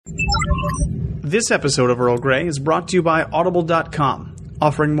This episode of Earl Grey is brought to you by Audible.com,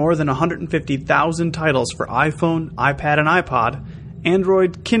 offering more than 150,000 titles for iPhone, iPad, and iPod,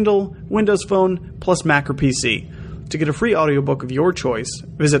 Android, Kindle, Windows Phone, plus Mac or PC. To get a free audiobook of your choice,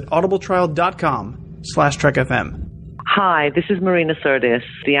 visit audibletrial.com/TrekFM. Hi, this is Marina Sirtis,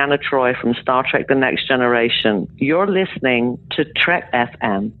 Deanna Troi from Star Trek The Next Generation. You're listening to Trek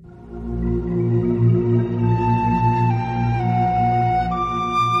FM.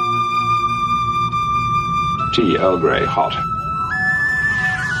 Tea, Earl Grey, hot.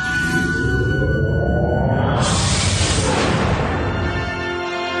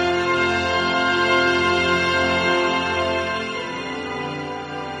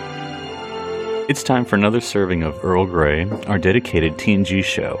 It's time for another serving of Earl Grey, our dedicated TNG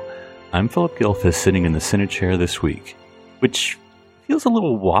show. I'm Philip Gilfus, sitting in the center chair this week, which feels a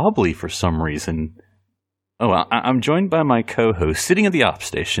little wobbly for some reason. Oh, I'm joined by my co-host, sitting at the op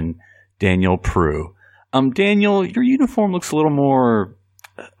station, Daniel Prue. Daniel, your uniform looks a little more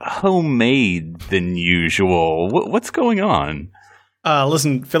homemade than usual. What's going on?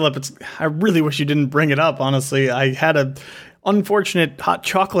 Listen, Philip, I really wish you didn't bring it up, honestly. I had a unfortunate hot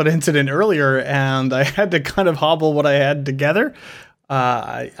chocolate incident earlier, and I had to kind of hobble what I had together.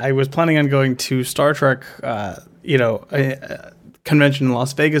 I was planning on going to Star Trek, convention in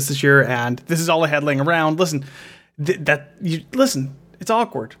Las Vegas this year, and this is all I had laying around. Listen, it's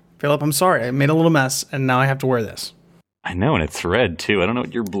awkward. Philip, I'm sorry. I made a little mess, and now I have to wear this. I know, and it's red, too. I don't know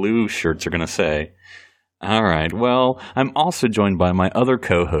what your blue shirts are going to say. All right. Well, I'm also joined by my other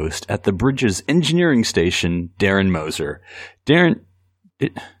co-host at the Bridges Engineering Station, Darren Moser. Darren,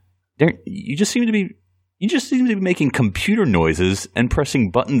 you just seem to be making computer noises and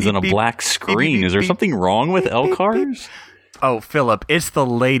pressing buttons on a black screen. Is there something wrong with LCARs? Oh, Philip, it's the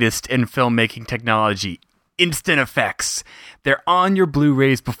latest in filmmaking technology. Instant effects. They're on your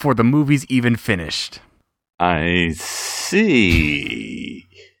Blu-rays before the movie's even finished. I see.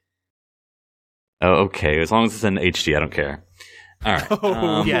 Oh, okay. As long as it's in HD, I don't care. All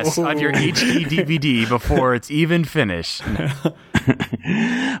right. Yes, on your HD DVD before it's even finished.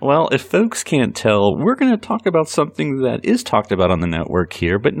 Well, if folks can't tell, we're going to talk about something that is talked about on the network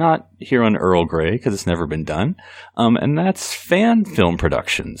here, but not here on Earl Grey, because it's never been done. And that's fan film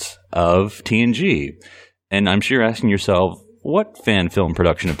productions of TNG. And I'm sure you're asking yourself, what fan film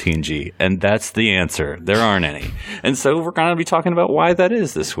production of TNG? And that's the answer. There aren't any. And so we're going to be talking about why that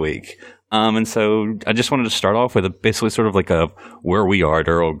is this week. And so I just wanted to start off with basically sort of like a where we are at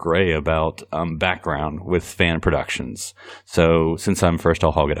Earl Grey about background with fan productions. So since I'm first,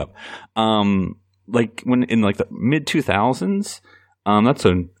 I'll hog it up. Like when in like the mid 2000s, that's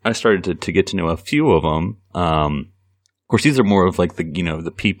when I started to get to know a few of them. Of course, these are more of like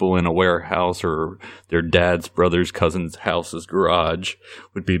the people in a warehouse or their dad's brother's cousin's house's garage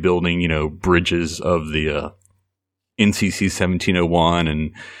would be building, bridges of the NCC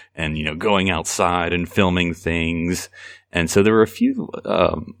 1701 and going outside and filming things. And so there were a few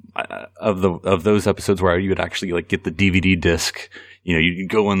of those episodes where you would actually like get the DVD disc. You'd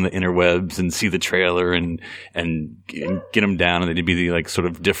go on the interwebs and see the trailer and get them down, and they'd be the like sort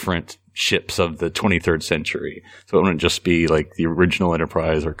of different ships of the 23rd century. So it wouldn't just be like the original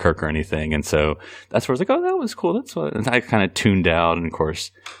Enterprise or Kirk or anything. And so that's where I was like, oh, that was cool. That's what, and I kind of tuned out. And of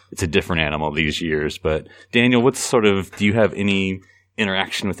course, it's a different animal these years. But Daniel, do you have any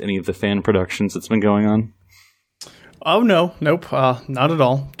interaction with any of the fan productions that's been going on? Oh, no, nope, not at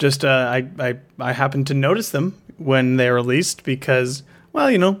all. Just I happened to notice them when they released because,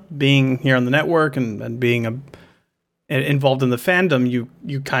 well, being here on the network and being involved in the fandom,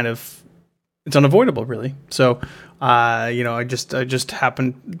 you kind of, it's unavoidable, really. So, I just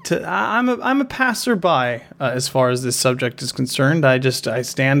happen to, I'm a passerby as far as this subject is concerned. I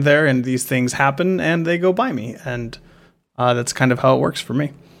stand there and these things happen and they go by me, and that's kind of how it works for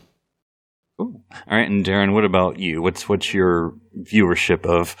me. Ooh. All right, and Darren, what about you? What's your viewership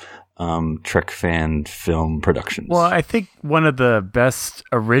of Trek fan film productions? Well, I think one of the best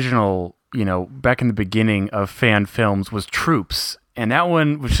original, back in the beginning of fan films was Troops. And that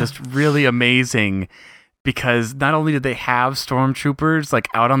one was just really amazing because not only did they have stormtroopers like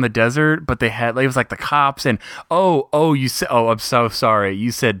out on the desert, but it was like the cops and, I'm so sorry.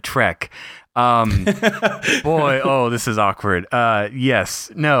 You said Trek. This is awkward. Yes,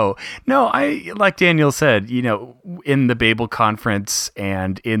 no, I, like Daniel said, in the Babel conference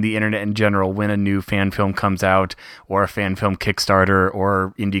and in the internet in general, when a new fan film comes out or a fan film Kickstarter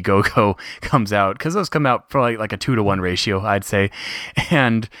or Indiegogo comes out, because those come out for like a 2-to-1 ratio, I'd say.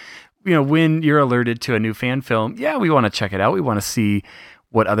 And, when you're alerted to a new fan film, yeah, we want to check it out. We want to see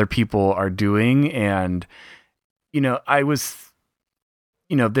what other people are doing. And, I was,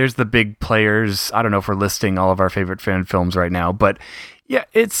 there's the big players. I don't know if we're listing all of our favorite fan films right now, but yeah,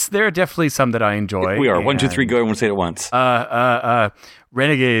 there are definitely some that I enjoy. We are. 1, 2, 3, go. Everyone say it at once.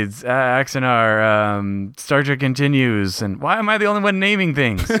 Renegades, Axanar, Star Trek Continues, and why am I the only one naming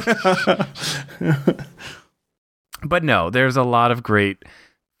things? But no, there's a lot of great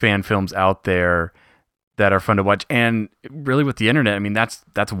fan films out there that are fun to watch, and really with the internet, I mean, that's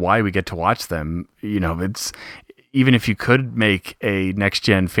why we get to watch them. It's even if you could make a next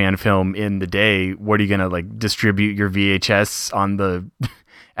gen fan film in the day, what are you gonna like distribute your VHS on the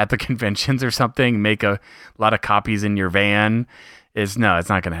at the conventions or something? Make a lot of copies in your van? It's not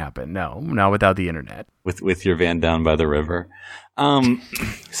going to happen. No, not without the internet. With your van down by the river.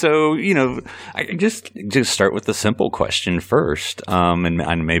 So, I just start with the simple question first.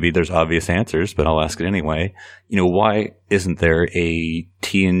 And maybe there's obvious answers, but I'll ask it anyway. Why isn't there a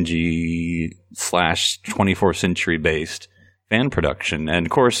TNG / 24th century based fan production? And of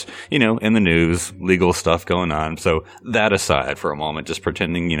course, in the news, legal stuff going on. So that aside for a moment, just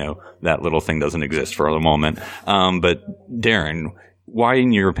pretending, that little thing doesn't exist for a moment. But Darren, why,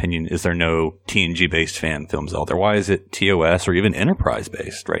 in your opinion, is there no TNG-based fan films out there? Why is it TOS or even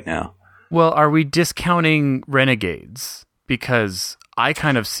Enterprise-based right now? Well, are we discounting Renegades? Because I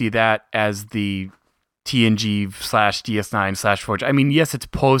kind of see that as the TNG / DS9 / Voyager. I mean, yes, it's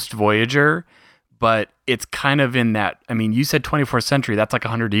post-Voyager, but it's kind of in that. I mean, you said 24th century. That's like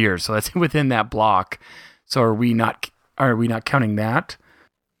 100 years, so that's within that block. So are we not counting that?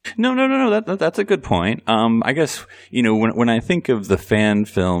 No. That's a good point. I guess when I think of the fan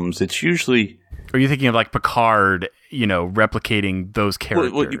films, it's usually. Are you thinking of like Picard? Replicating those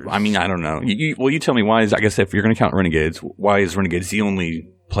characters. Well, I mean, I don't know. You tell me why is. I guess if you're going to count Renegades, why is Renegades the only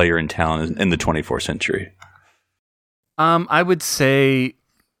player in town in the 24th century? I would say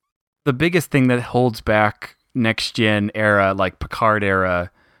the biggest thing that holds back next gen era, like Picard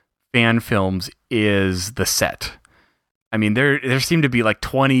era fan films, is the set. I mean, there seem to be like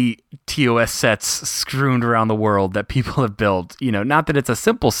 20 TOS sets strewn around the world that people have built. Not that it's a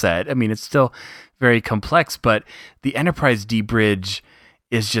simple set. I mean, it's still very complex, but the Enterprise D bridge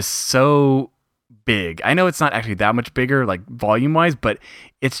is just so big. I know it's not actually that much bigger, like volume wise, but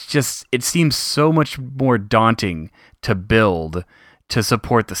it seems so much more daunting to build, to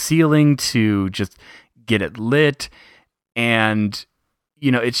support the ceiling, to just get it lit. And,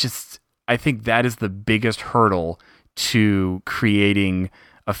 it's just, I think that is the biggest hurdle to creating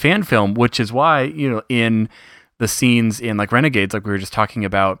a fan film, which is why, in the scenes in like Renegades, like we were just talking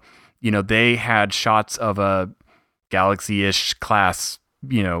about, they had shots of a Galaxy-ish class,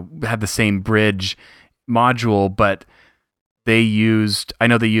 had the same bridge module, but they used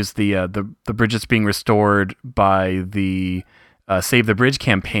the bridge that's being restored by the Save the Bridge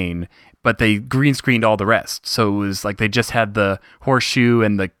campaign, but they green screened all the rest. So it was like they just had the horseshoe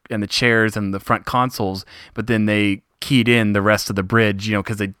and the chairs and the front consoles, but then they keyed in the rest of the bridge,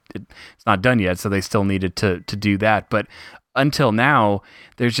 because it's not done yet, so they still needed to do that. But until now,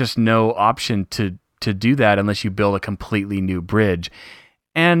 there's just no option to do that unless you build a completely new bridge,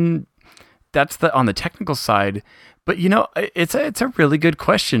 and that's on the technical side. But it's a really good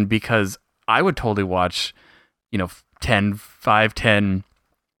question, because I would totally watch 10,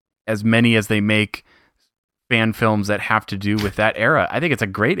 as many as they make fan films that have to do with that era. I think it's a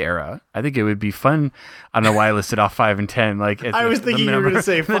great era. I think it would be fun. I don't know why I listed off 5 and 10. Like I was thinking you were going to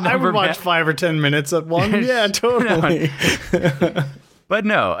say I would watch 5 or 10 minutes at one. Yeah, totally. But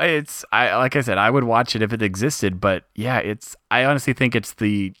no, like I said, I would watch it if it existed. But yeah, I honestly think it's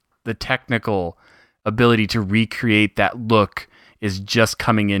the technical ability to recreate that look is just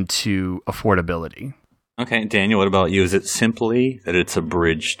coming into affordability. Okay, Daniel, what about you? Is it simply that it's a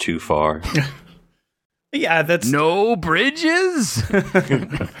bridge too far? Yeah, that's no bridges.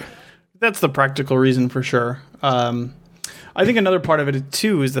 That's the practical reason for sure. I think another part of it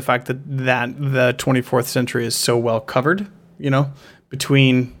too is the fact that the 24th century is so well covered.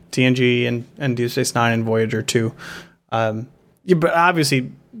 Between TNG and Deep Space Nine and Voyager 2. But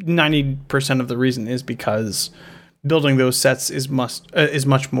obviously, 90% of the reason is because building those sets is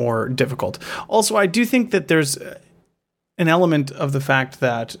much more difficult. Also, I do think that there's an element of the fact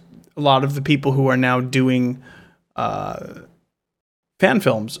that a lot of the people who are now doing fan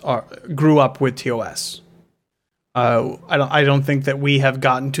films grew up with TOS. I don't think that we have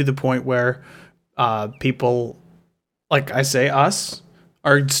gotten to the point where people, like I say, us,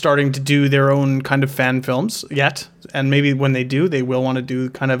 are starting to do their own kind of fan films yet. And maybe when they do, they will want to do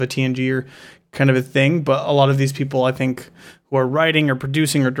kind of a TNG or kind of a thing. But a lot of these people, I think, who are writing or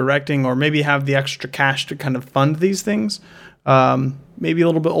producing or directing or maybe have the extra cash to kind of fund these things, maybe a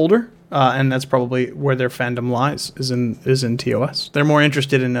little bit older. and that's probably where their fandom lies is in TOS. They're more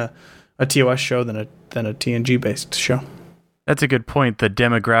interested in a TOS show than a TNG based show. That's a good point. The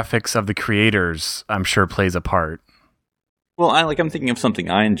demographics of the creators, I'm sure, plays a part. Well, I'm thinking of something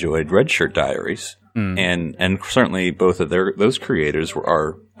I enjoyed, Red Shirt Diaries, and certainly both of those creators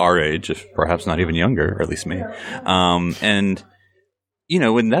are our age, if perhaps not even younger, or at least me. And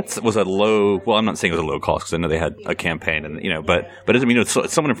when that was a low, well, I'm not saying it was a low cost because I know they had a campaign, and but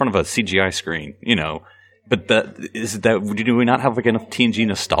it's someone in front of a CGI screen, But do we not have enough TNG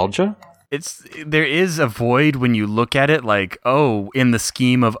nostalgia? There is a void when you look at it, like, in the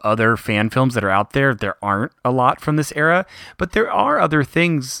scheme of other fan films that are out there aren't a lot from this era, but there are other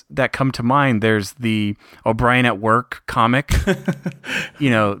things that come to mind. There's the O'Brien at Work comic,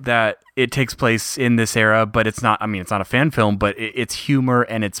 that it takes place in this era, but it's not a fan film, but its humor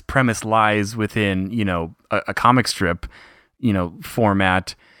and its premise lies within, a comic strip,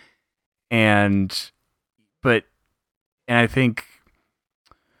 format. And I think,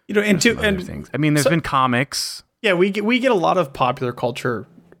 and things. There's been comics. Yeah, we get a lot of popular culture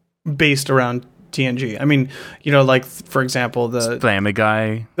based around TNG. For example, the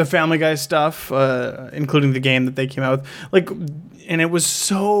Family Guy stuff, including the game that they came out with. And it was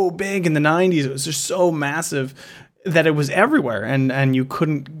so big in the 90s. It was just so massive that it was everywhere, and you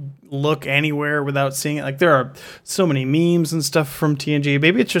couldn't look anywhere without seeing it. There are so many memes and stuff from TNG.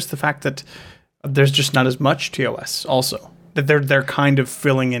 Maybe it's just the fact that there's just not as much TOS also. That they're kind of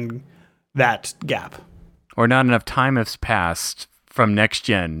filling in that gap. Or not enough time has passed from next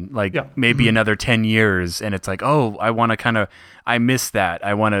gen, maybe another 10 years, and it's like, I miss that.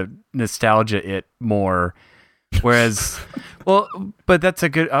 I want to nostalgia it more. Whereas, but that's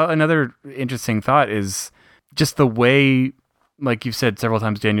another interesting thought is just the way, like you've said several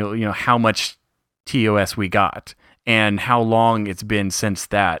times, Daniel, how much TOS we got and how long it's been since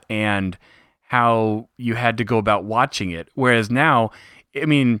that, and how you had to go about watching it. Whereas now,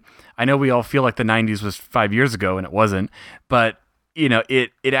 I know we all feel like the 90s was 5 years ago, and it wasn't, but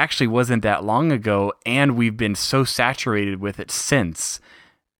it actually wasn't that long ago, and we've been so saturated with it since,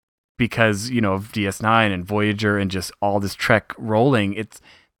 because of DS9 and Voyager and just all this Trek rolling.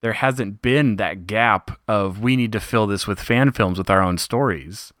 There hasn't been that gap of we need to fill this with fan films with our own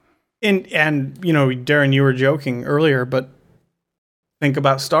stories. And Darren, you were joking earlier, but think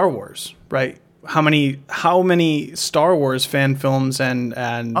about Star Wars, right? How many Star Wars fan films and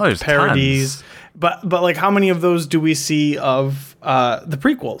parodies, tons. but how many of those do we see of the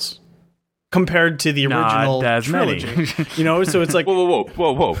prequels compared to the original trilogy? So it's like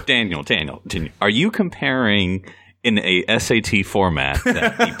whoa, Daniel, are you comparing in a SAT format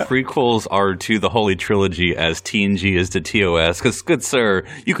that the prequels are to the Holy Trilogy as TNG is to TOS? Because, good sir,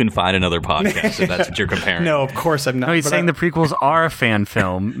 you can find another podcast if that's what you're comparing. No, of course I'm not. No, he's saying the prequels are a fan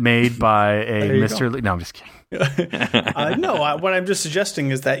film made by a Mr. No, I'm just kidding. No, what I'm just suggesting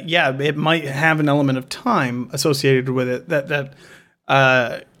is that, it might have an element of time associated with it, that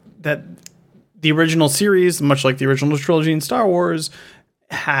the original series, much like the original trilogy in Star Wars,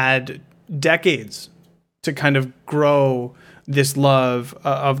 had decades to kind of grow this love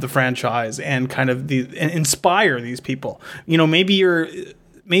of the franchise and kind of and inspire these people. Maybe you're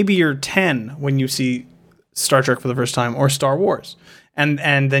 10 when you see Star Trek for the first time, or Star Wars,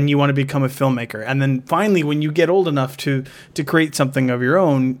 and then you want to become a filmmaker. And then finally, when you get old enough to create something of your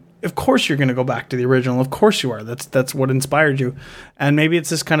own, of course you're going to go back to the original. Of course you are. That's what inspired you. And maybe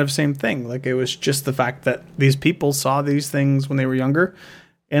it's this kind of same thing. It was just the fact that these people saw these things when they were younger.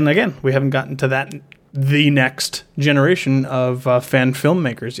 And again, we haven't gotten to the next generation of fan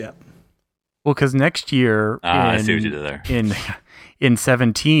filmmakers yet. Well, because next year, I see what you did there. In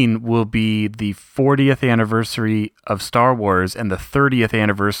 17 will be the 40th anniversary of Star Wars and the 30th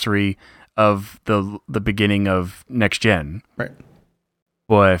anniversary of the beginning of Next Gen. Right.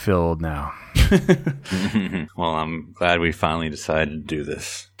 Boy, I feel old now. Well, I'm glad we finally decided to do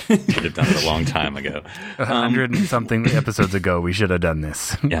this. Should have done it a long time ago. 100 and something episodes ago, we should have done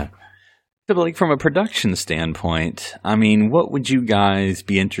this. Yeah. So, but from a production standpoint, what would you guys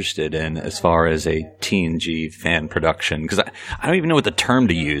be interested in as far as a TNG fan production? Because I don't even know what the term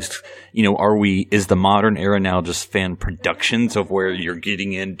to use. Is the modern era now just fan productions of where you're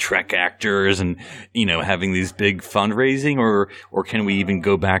getting in Trek actors and, having these big fundraising, or can we even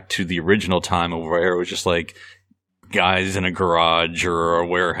go back to the original time of where it was just like guys in a garage or a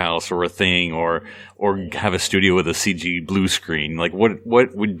warehouse or a thing, or have a studio with a CG blue screen? What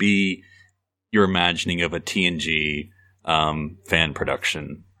would be your imagining of a TNG fan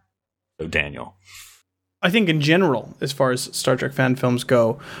production? So, Daniel. I think in general, as far as Star Trek fan films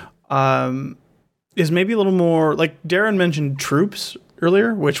go, is maybe a little more, like Darren mentioned, troops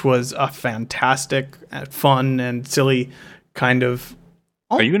earlier, which was a fantastic, fun, and silly kind of.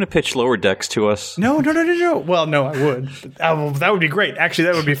 Are you going to pitch Lower Decks to us? No. Well, no, I would. That would be great. Actually,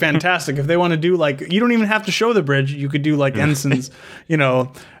 that would be fantastic. If they want to do you don't even have to show the bridge. You could do ENSiGNS,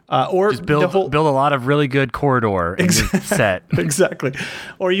 or just build a lot of really good corridor in the set. Exactly.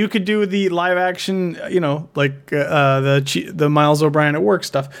 Or you could do the live action, the Miles O'Brien at Work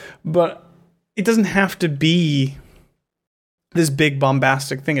stuff. But it doesn't have to be this big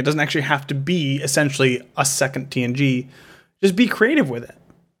bombastic thing. It doesn't actually have to be essentially a second TNG. Just be creative with it.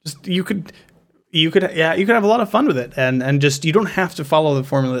 Just you could have a lot of fun with it, and just you don't have to follow the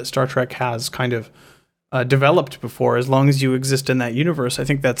formula that Star Trek has kind of developed before. As long as you exist in that universe, I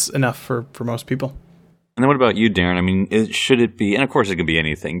think that's enough for most people. And then what about you, Darren? I mean, should it be? And of course, it can be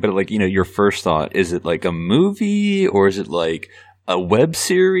anything. But your first thought, is it like a movie, or is it like a web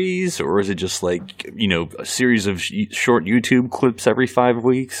series, or is it just a series of short YouTube clips every 5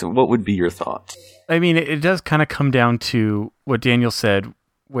 weeks? What would be your thoughts? I mean, it does kind of come down to what Daniel said,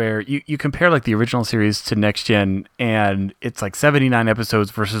 where you compare the original series to Next Gen, and it's 79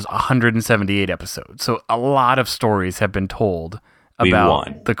 episodes versus 178 episodes. So a lot of stories have been told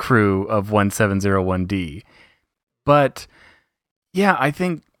about the crew of 1701D. But yeah, I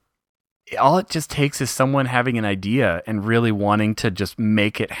think all it just takes is someone having an idea and really wanting to just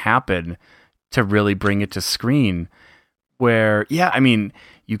make it happen to really bring it to screen. Where,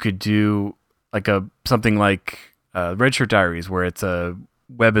 you could do something like Red Shirt Diaries, where it's a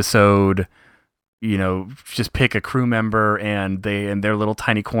webisode, just pick a crew member and they in their little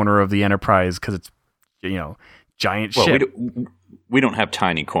tiny corner of the Enterprise, because it's giant ship. We don't have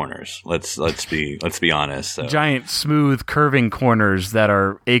tiny corners. Let's be honest. So. Giant smooth curving corners that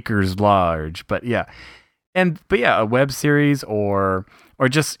are acres large. But yeah, a web series or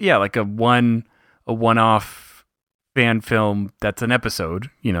just a one-off fan film that's an episode.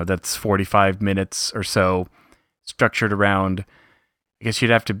 That's 45 minutes or so, structured around. I guess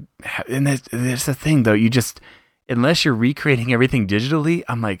you'd have to, and there's the thing though, unless you're recreating everything digitally,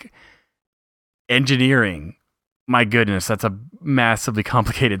 I'm engineering, my goodness, that's a massively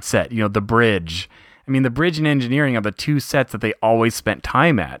complicated set. The bridge. The bridge and engineering are the two sets that they always spent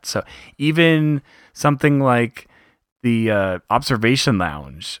time at. So even something like the observation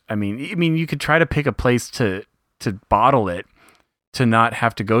lounge, you could try to pick a place to bottle it, to not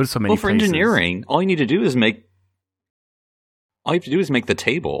have to go to so many places. Well, for engineering, all you need to do is make the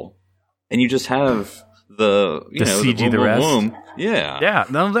table, and you just have the CG, the rest. Boom. Yeah. Yeah.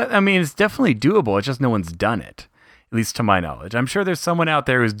 No, it's definitely doable. It's just no one's done it, at least to my knowledge. I'm sure there's someone out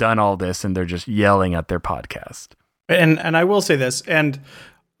there who's done all this, and they're just yelling at their podcast. And I will say this, and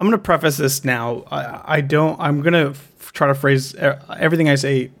I'm going to preface this now. I'm going to try to phrase everything I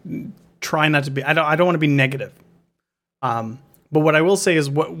say. Try not to be. I don't want to be negative. But what I will say is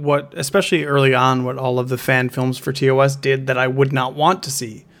what especially early on, what all of the fan films for TOS did that I would not want to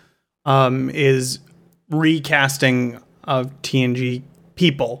see, is recasting of TNG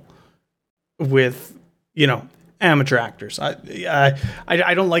people with, amateur actors.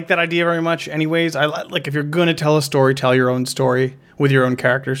 I don't like that idea very much anyways. I like, if you're going to tell a story, tell your own story with your own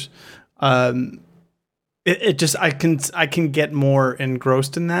characters. It just, I can get more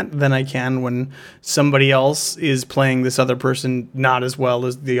engrossed in that than I can when somebody else is playing this other person not as well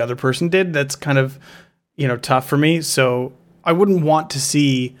as the other person did. That's kind of, tough for me. So I wouldn't want to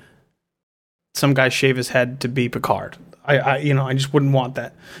see some guy shave his head to be Picard. I just wouldn't want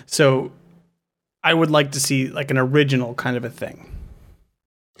that. So I would like to see an original kind of a thing.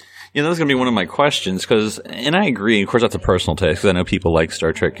 Yeah, that's going to be one of my questions, and I agree, of course that's a personal taste, because I know people like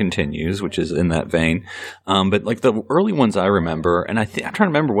Star Trek Continues, which is in that vein, but the early ones I remember, and I'm trying to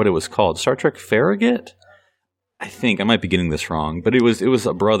remember what it was called, Star Trek Farragut? I think, I might be getting this wrong, but it was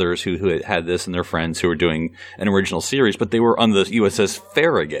brothers who had this and their friends who were doing an original series, but they were on the USS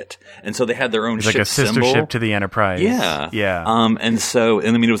Farragut, and so they had their own ship a sister symbol. Ship to the Enterprise. Yeah. Yeah.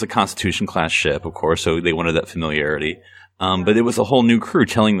 It was a Constitution class ship, of course, so they wanted that familiarity. But it was a whole new crew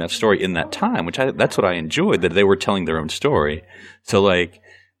telling that story in that time, that's what I enjoyed, that they were telling their own story. So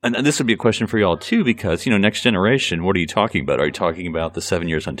and this would be a question for y'all too, because, Next Generation, what are you talking about? Are you talking about the 7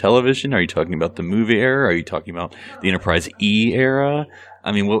 years on television? Are you talking about the movie era? Are you talking about the Enterprise E era?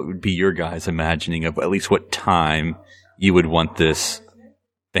 What would be your guys' imagining of at least what time you would want this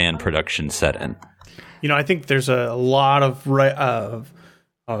fan production set in? I think there's a lot of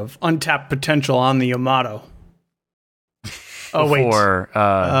untapped potential on the Yamato. Oh, wait. We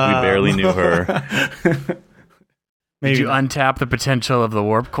barely knew her. Did you untap the potential of the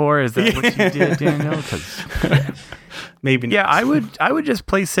warp core? Is that what you did, Daniel? Maybe not. Yeah, I would just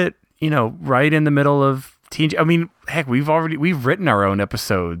place it, right in the middle of TNG. I mean, heck, we've written our own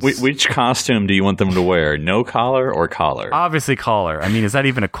episodes. Which costume do you want them to wear? No collar or collar? Obviously collar. I mean, is that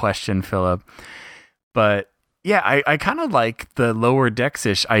even a question, Philip? But yeah, I kind of like the Lower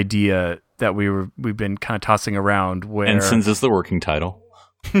Decks-ish idea that we've been kind of tossing around. Where Ensigns is the working title.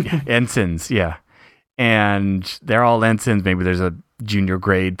 Ensigns, yeah. And they're all ensigns. Maybe there's a junior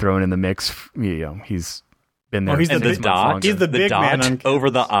grade thrown in the mix. He's been there. He's the dot. He's the big dot man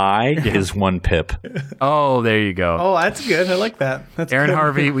over the I is 1 pip. Oh, there you go. Oh, that's good. I like that. That's Aaron good.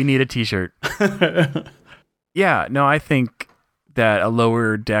 Harvey, we need a T-shirt. Yeah, no, I think that a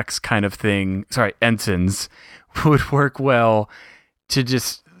Lower Decks kind of thing, ensigns, would work well to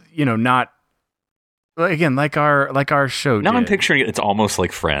just, not, again, like our show Now did. I'm picturing it's almost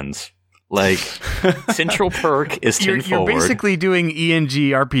like Friends. Like, central perk is 10 You're forward. basically doing ENG,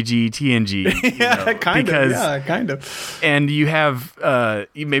 RPG, TNG. Kind of. And you have,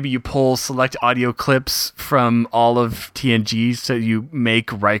 maybe you pull select audio clips from all of TNG, so you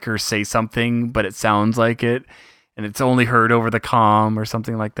make Riker say something, but it sounds like it, and it's only heard over the comm or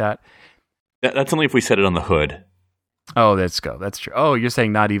something like that. That's only if we set it on the hood. Oh, that's true. Oh, you're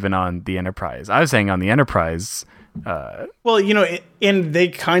saying not even on the Enterprise. I was saying on the Enterprise. Well, and they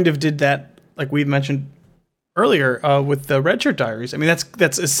kind of did that, like we mentioned earlier, with the Redshirt Diaries. I mean,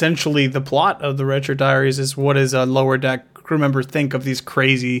 that's essentially the plot of the Redshirt Diaries. Is what does a Lower Deck crew member think of these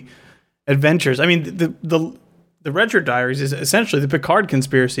crazy adventures? I mean, the Redshirt Diaries is essentially the Picard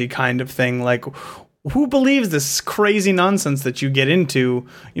conspiracy kind of thing. Like, who believes this crazy nonsense that you get into?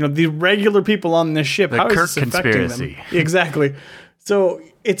 The regular people on this ship. How is Kirk this affecting conspiracy. them? Exactly. So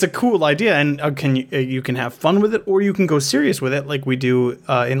it's a cool idea, and you can have fun with it, or you can go serious with it, like we do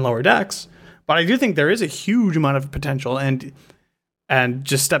in Lower Decks. But I do think there is a huge amount of potential, and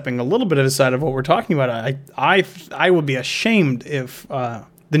just stepping a little bit aside of what we're talking about, I would be ashamed if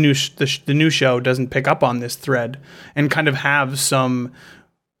the new show doesn't pick up on this thread and kind of have some,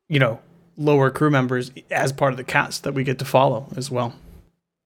 lower crew members as part of the cast that we get to follow as well.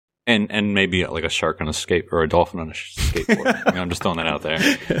 And maybe like a shark on a or a dolphin on a skateboard. I mean, I'm just throwing that out there.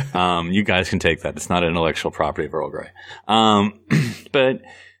 You guys can take that. It's not intellectual property of Earl Grey. But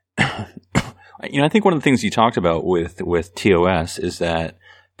I think one of the things you talked about with TOS is that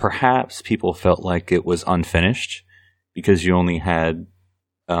perhaps people felt like it was unfinished because you only had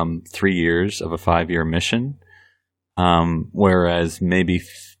 3 years of a 5-year mission, whereas maybe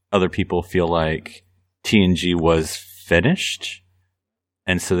other people feel like TNG was finished.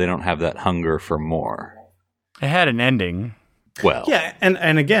 And so they don't have that hunger for more. It had an ending. Well, yeah,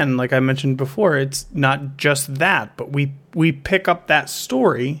 and again, like I mentioned before, it's not just that, but we pick up that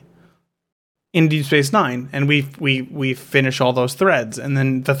story in Deep Space Nine, and we finish all those threads, and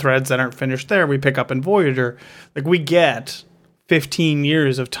then the threads that aren't finished there, we pick up in Voyager. Like, we get 15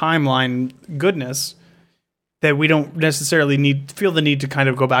 years of timeline goodness that we don't necessarily feel the need to kind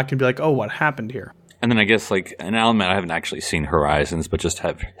of go back and be like, oh, what happened here? And then I guess, like, an element, I haven't actually seen Horizons, but just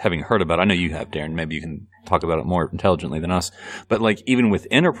having heard about it, I know you have, Darren, maybe you can talk about it more intelligently than us. But, like, even with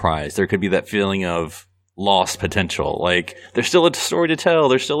Enterprise, there could be that feeling of lost potential. Like, there's still a story to tell.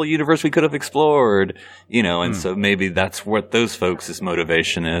 There's still a universe we could have explored, and so maybe that's what those folks'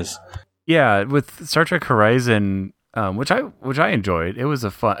 motivation is. Yeah, with Star Trek Horizon, which I enjoyed, it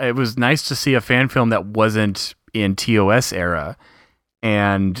was nice to see a fan film that wasn't in TOS era.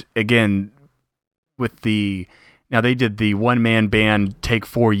 And, again, with now they did the one-man band take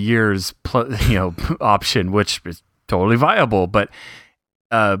 4 years option, which is totally viable, but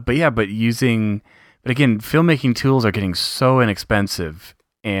again, filmmaking tools are getting so inexpensive,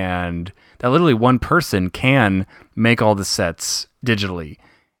 and that literally one person can make all the sets digitally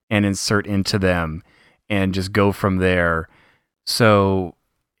and insert into them and just go from there. So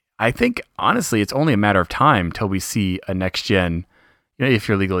I think honestly it's only a matter of time till we see a next gen, if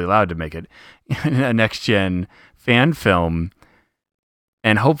you're legally allowed to make it, a next-gen fan film,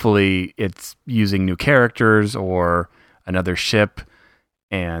 and hopefully it's using new characters or another ship,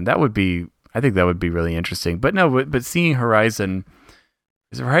 and I think that would be really interesting. But no, but seeing Horizon,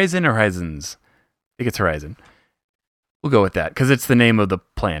 is it Horizon or Horizons? I think it's Horizon. We'll go with that, because it's the name of the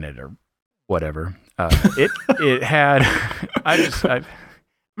planet or whatever. It had,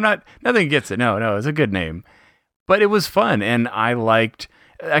 nothing gets it. No, it's a good name. But it was fun, and I liked...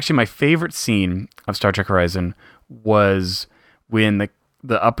 Actually, my favorite scene of Star Trek Horizon was when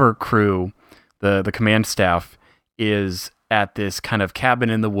the upper crew, the command staff, is at this kind of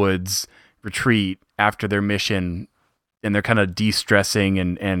cabin in the woods retreat after their mission, and they're kind of de-stressing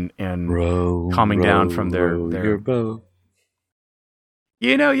and calming down from their your boat.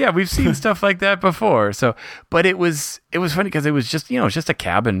 we've seen stuff like that before. So, but it was funny because it was just, it's just a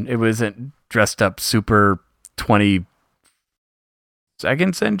cabin. It wasn't dressed up super 22nd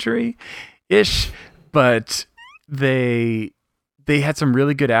century ish, but they had some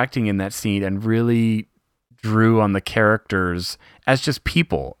really good acting in that scene and really drew on the characters as just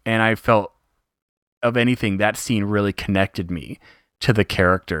people. And I felt, of anything, that scene really connected me to the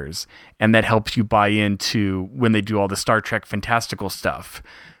characters, and that helps you buy into when they do all the Star Trek fantastical stuff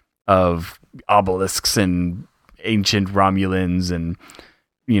of obelisks and ancient Romulans, and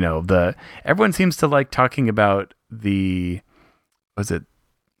everyone seems to like talking about was that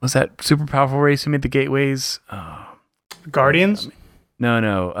super powerful race who made the gateways? Guardians?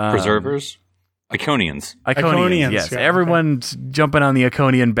 No. Preservers? Iconians. Iconians, yes. Yeah, everyone's jumping on the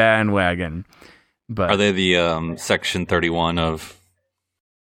Iconian bandwagon. But are they the Section 31 of?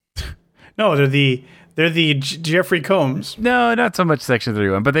 No, they're the Jeffrey Combs. No, not so much Section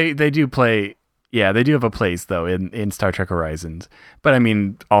 31, but they do play. Yeah, they do have a place though in Star Trek Horizons. But I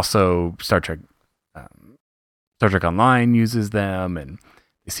mean, also Star Trek Online uses them, and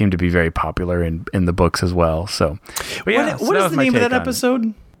they seem to be very popular in the books as well. So, what is the name of that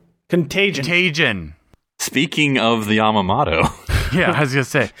episode? Contagion. Speaking of the Yamamoto. Yeah, I was gonna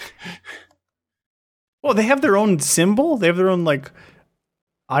say. Well, they have their own symbol. They have their own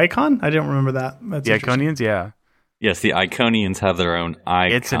icon. I didn't remember that. That's the Iconians, yeah. Yes, the Iconians have their own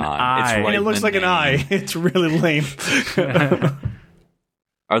icon. It's an eye. It's right, and it looks like an eye. It's really lame.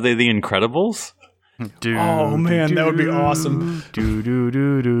 Are they the Incredibles? Oh man, that would be awesome.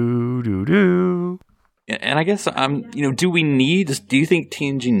 And I guess do you think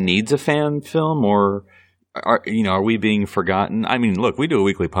TNG needs a fan film, or are we being forgotten? I mean, look, we do a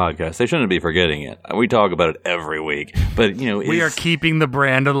weekly podcast. They shouldn't be forgetting it. We talk about it every week. But, we are keeping the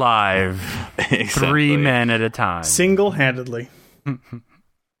brand alive. Exactly. 3 men at a time. Single-handedly.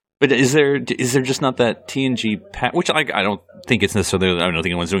 But is there just not that TNG which I don't think it's necessarily, I don't think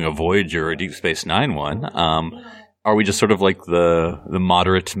anyone's doing a Voyager or a Deep Space Nine one. Are we just sort of like the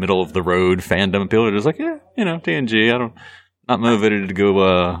moderate middle of the road fandom? People are just like, TNG, not motivated to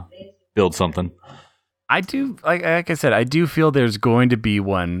go build something. I do, like I said, I do feel there's going to be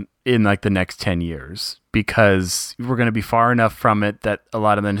one in the next 10 years, because we're going to be far enough from it that a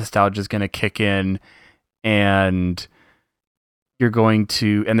lot of the nostalgia is going to kick in, and and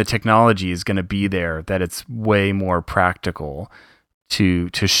the technology is going to be there, that it's way more practical to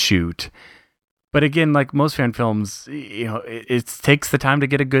shoot. But again, like most fan films, it takes the time to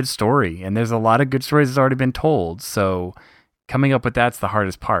get a good story, and there's a lot of good stories that's already been told. So coming up with that's the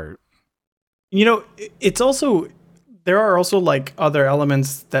hardest part. It's also, there are also other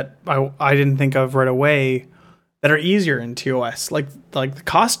elements that I didn't think of right away that are easier in TOS. Like the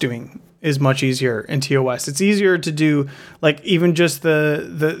costuming is much easier in TOS. It's easier to do even just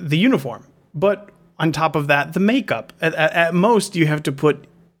the uniform, but on top of that, the makeup. At most, you have to put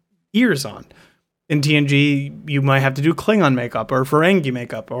ears on. In TNG, you might have to do Klingon makeup or Ferengi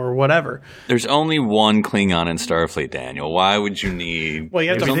makeup or whatever. There's only one Klingon in Starfleet, Daniel. Why would you need... Well,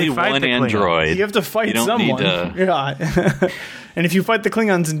 there's only one android. You have to fight someone. Yeah. And if you fight the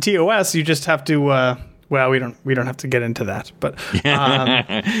Klingons in TOS, you just have to... well, we don't have to get into that. But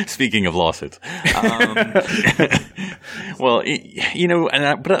speaking of lawsuits, well,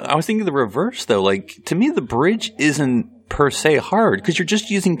 but I was thinking the reverse though. To me, the bridge isn't per se hard, because you're just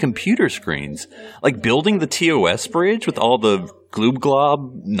using computer screens. Building the TOS bridge with all the gloob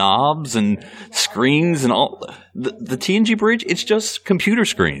glob knobs and screens and all the TNG bridge, it's just computer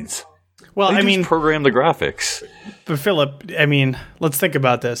screens. Well, just program the graphics. But Philip, let's think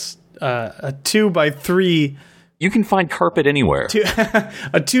about this. A 2x3. You can find carpet anywhere.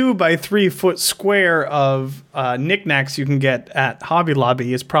 A 2x3 foot square of knickknacks you can get at Hobby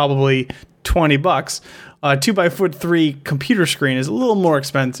Lobby is probably $20. A 2x3 computer screen is a little more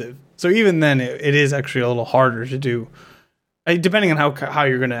expensive. So even then, it is actually a little harder to do, depending on how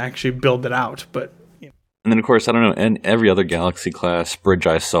you're going to actually build it out. But and then, of course, I don't know, and every other Galaxy class bridge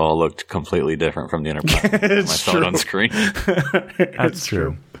I saw looked completely different from the Enterprise when I saw it on screen. That's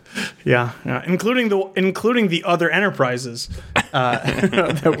true. Yeah, including the other Enterprises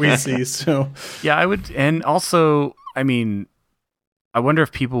that we see. So yeah, I would, and also, I wonder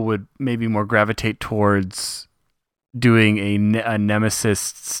if people would maybe more gravitate towards doing a Nemesis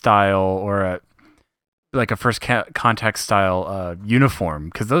style or a First Contact style uniform,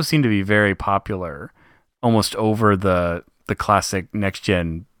 because those seem to be very popular, almost over the classic next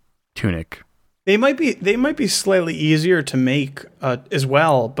gen tunic. They might be slightly easier to make as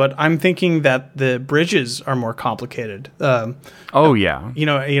well, but I'm thinking that the bridges are more complicated. Oh yeah,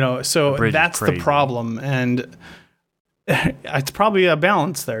 so that's the problem, and it's probably a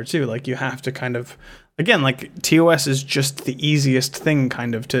balance there too. Like you have to kind of, again, like TOS is just the easiest thing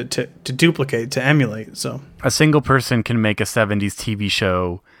kind of to duplicate, to emulate. So a single person can make a 70s TV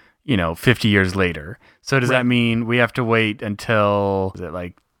show, 50 years later. So does that mean we have to wait until, is it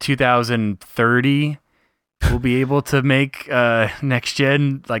like 2030? We'll be able to make next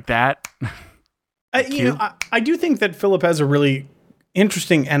gen like that? I do think that Philip has a really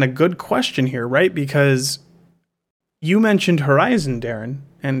interesting and a good question here, right? Because you mentioned Horizon, Darren,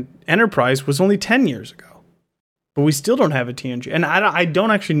 and Enterprise was only 10 years ago, but we still don't have a TNG. And I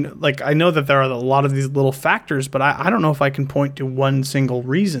don't actually, like, I know that there are a lot of these little factors, but I don't know if I can point to one single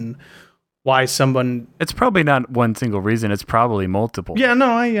reason why someone... It's probably not one single reason. It's probably multiple. Yeah,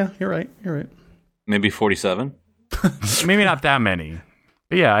 no, you're right. You're right. Maybe 47? Maybe not that many.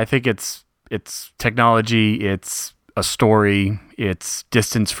 But yeah, I think it's technology, it's a story, it's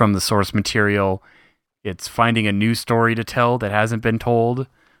distance from the source material, it's finding a new story to tell that hasn't been told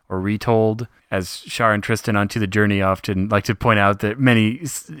or retold. As Shar and Tristan on To the Journey often like to point out that many,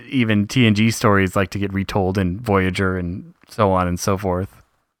 even TNG stories like to get retold in Voyager and so on and so forth.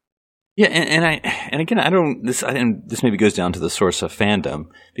 Yeah, and again, this maybe goes down to the source of fandom,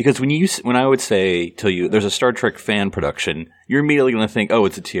 because when I would say to you, there's a Star Trek fan production, you're immediately going to think, oh,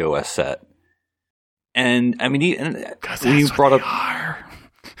 it's a TOS set. And I mean, when you brought up,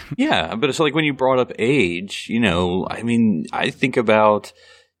 yeah, but it's like when you brought up age, I mean, I think about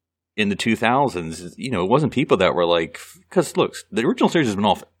in the 2000s, it wasn't people that were like, because look, the original series has been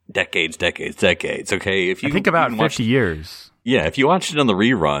off decades. Okay, if you think about 50 years, yeah, if you watched it on the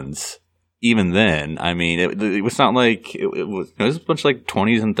reruns, even then, I mean, it was not like it was a bunch of like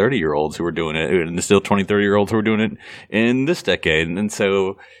 20s and 30-year-olds who were doing it, and there's still 20, 30-year-olds who were doing it in this decade, and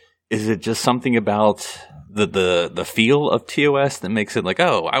so. Is it just something about the feel of TOS that makes it like,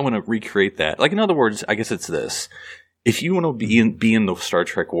 oh, I want to recreate that? Like, in other words, I guess it's this. If you want to be in the Star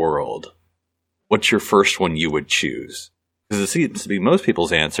Trek world, what's your first one you would choose? Because it seems to be most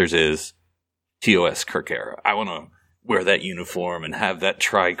people's answers is TOS Kirk era. I want to wear that uniform and have that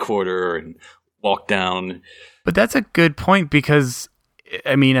tricorder and walk down. But that's a good point, because,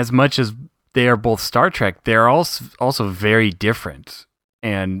 I mean, as much as they are both Star Trek, they're also very different.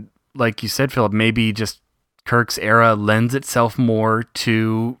 And like you said, Philip, maybe just Kirk's era lends itself more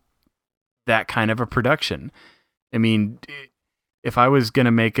to that kind of a production. I mean, if I was going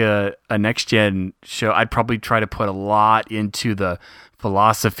to make a next-gen show, I'd probably try to put a lot into the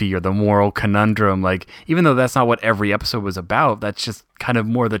philosophy or the moral conundrum. Like, even though that's not what every episode was about, that's just kind of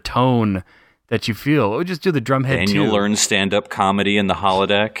more the tone that you feel. Or just do the drumhead too. And you'll learn stand-up comedy in the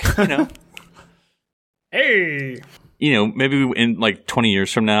holodeck, Hey! Maybe in like 20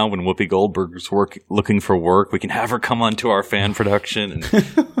 years from now, when Whoopi Goldberg's looking for work, we can have her come onto our fan production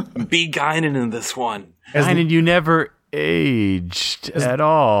and be Guinan in this one. Guinan, you never aged at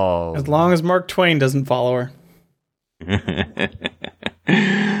all. As long as Mark Twain doesn't follow her.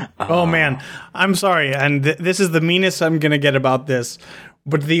 Oh, man. I'm sorry. And this is the meanest I'm going to get about this.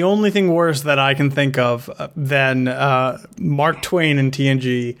 But the only thing worse that I can think of than Mark Twain in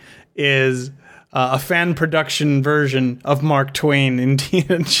TNG is... a fan production version of Mark Twain in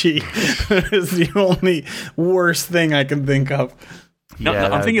TNG is the only worst thing I can think of. No,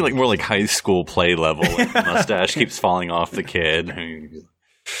 I'm thinking like more like high school play level. Like the mustache keeps falling off the kid.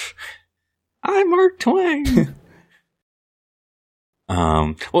 I'm Mark Twain.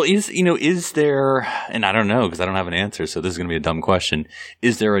 Well, is there? And I don't know, because I don't have an answer. So this is going to be a dumb question.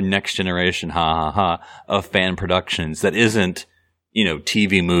 Is there a next generation, of fan productions that isn't,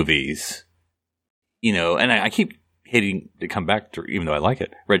 TV movies? And I keep hating to come back to, even though I like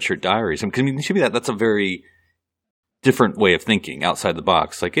it, Red Shirt Diaries. Because it should be that's a very different way of thinking outside the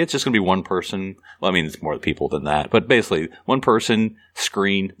box. Like, it's just going to be one person. Well, I mean, it's more people than that. But basically, one person,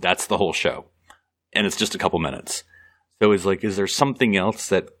 screen, that's the whole show. And it's just a couple minutes. So is there something else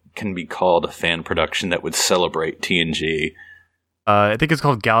that can be called a fan production that would celebrate TNG? I think it's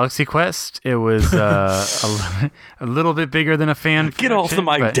called Galaxy Quest. It was a little bit bigger than a fan. Get off the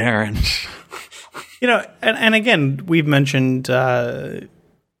mic, Darren. And again, we've mentioned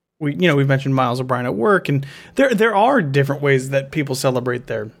we've mentioned Miles O'Brien at work, and there are different ways that people celebrate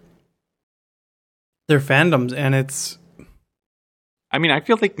their fandoms, and it's. I mean, I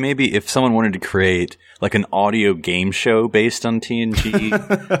feel like maybe if someone wanted to create like an audio game show based on TNG.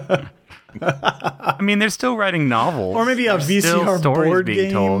 I mean, they're still writing novels, or maybe a VCR board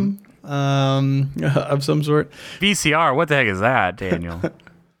game told. Of some sort. VCR, what the heck is that, Daniel?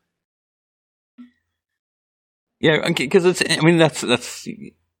 Yeah, because it's. I mean, that's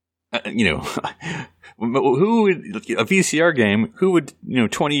who would a VCR game? Who would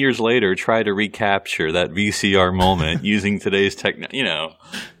 20 years later try to recapture that VCR moment using today's technology?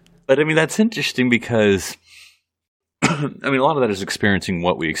 But I mean that's interesting because I mean a lot of that is experiencing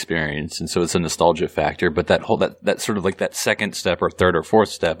what we experience, and so it's a nostalgia factor. But that sort of like that second step or third or fourth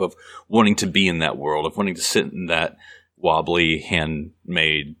step of wanting to be in that world, of wanting to sit in that wobbly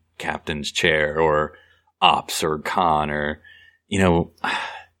handmade captain's chair or ops or con or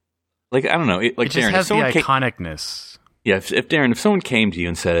like I don't know, like it just Darren, has the iconicness. If Darren, if someone came to you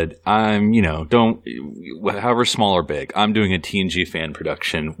and said, "I'm, however small or big, I'm doing a TNG fan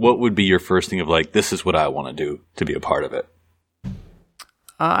production," what would be your first thing of like, this is what I want to do to be a part of it?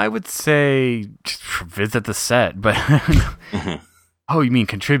 I would say just visit the set, but oh, you mean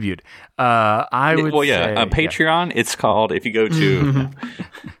contribute? I would. Well, yeah, say, Patreon. Yeah. It's called. If you go to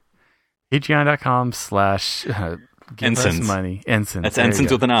Patreon.com/ give us ENSiGNS. money. ENSiGNS. That's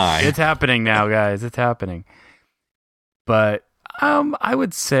ENSiGNS with an I. It's happening now, guys. It's happening. But I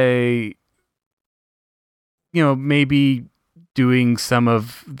would say, maybe doing some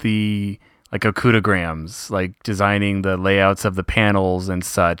of the like okudograms, like designing the layouts of the panels and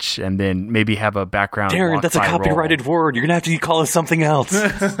such, and then maybe have a background. Darren, that's a copyrighted word. You're gonna have to call it something else.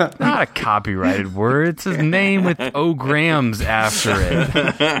 Not a copyrighted word. It's his name with O-grams after it.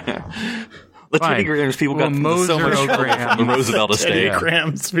 The Teddy Grams people got so much trouble from the Roosevelt estate. Teddy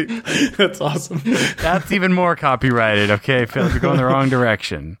Grams. That's awesome. That's even more copyrighted. Okay, Phil, you're going the wrong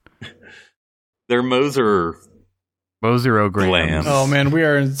direction. They're Moser O-grams. Oh man, we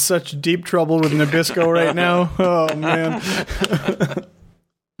are in such deep trouble with Nabisco right now. Oh man.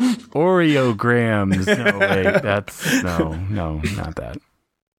 Oreo-grams. No, wait, that's no, not that.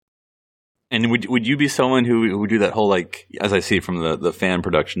 And would you be someone who would do that whole, like, as I see from the fan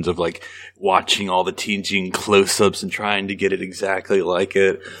productions of, like, watching all the TNG close-ups and trying to get it exactly like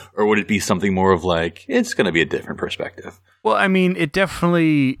it? Or would it be something more of, like, it's going to be a different perspective? Well, I mean, it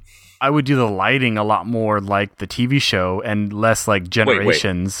definitely... I would do the lighting a lot more like the TV show and less like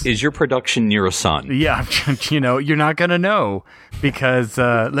Generations. Wait. Is your production near a sun? Yeah, you're not going to know because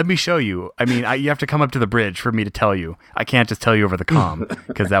let me show you. I mean, you have to come up to the bridge for me to tell you. I can't just tell you over the comm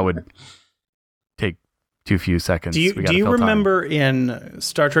because that would... take too few seconds. Do you remember in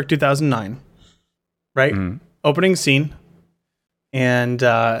Star Trek 2009, right? Mm-hmm. Opening scene, and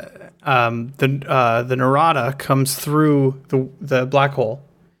the Narada comes through the black hole,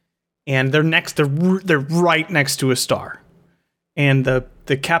 and they're right next to a star, and the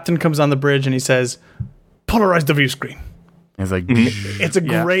captain comes on the bridge and he says, "Polarize the view screen." It's like it's a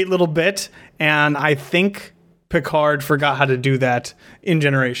great little bit, and I think Picard forgot how to do that in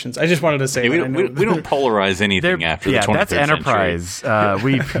Generations. I just wanted to say we don't polarize anything after the 23rd that's Enterprise.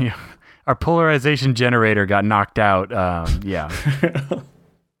 Our polarization generator got knocked out.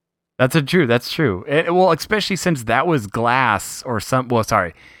 That's true. Well, especially since that was glass or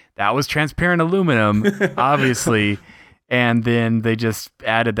that was transparent aluminum, obviously, and then they just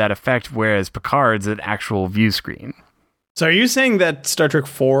added that effect, whereas Picard's an actual view screen. So are you saying that Star Trek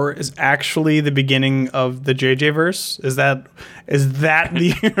 4 is actually the beginning of the JJ verse? Is that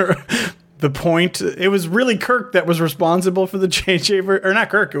the point? It was really Kirk that was responsible for the JJ verse, or not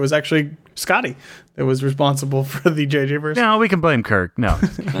Kirk, it was actually Scotty that was responsible for the JJ verse. No, we can blame Kirk. No.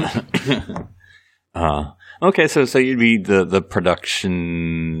 Okay, so you'd be the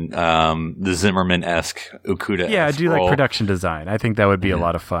production, the Zimmerman-esque, Okuda-esque Yeah, I do role. like production design. I think that would be a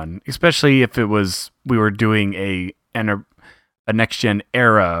lot of fun, especially if we were doing a next gen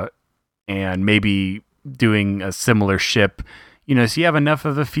era and maybe doing a similar ship, so you have enough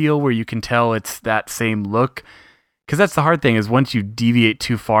of a feel where you can tell it's that same look. Because that's the hard thing is once you deviate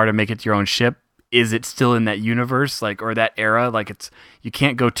too far to make it your own ship, is it still in that universe or that era? Like you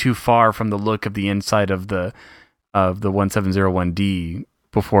can't go too far from the look of the inside of the 1701D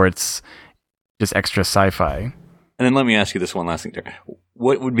before it's just extra sci-fi. And then let me ask you this one last thing, Darren.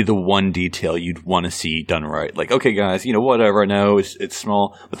 What would be the one detail you'd want to see done right? Like, okay, guys, whatever, I know it's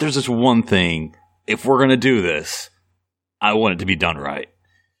small, but there's this one thing. If we're going to do this, I want it to be done right.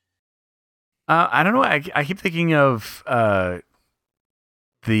 I don't know. I keep thinking of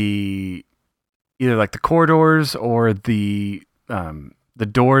the either like the corridors or the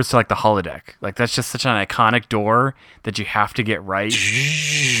doors to like the holodeck. Like that's just such an iconic door that you have to get right.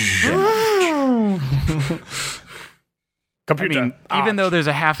 Computer. Even though there's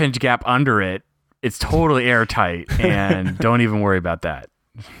a half-inch gap under it, it's totally airtight, and don't even worry about that.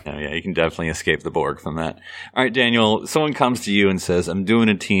 Oh, yeah, you can definitely escape the Borg from that. All right, Daniel, someone comes to you and says, I'm doing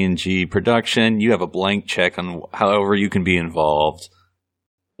a TNG production. You have a blank check on however you can be involved.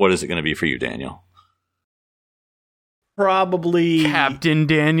 What is it going to be for you, Daniel? probably Captain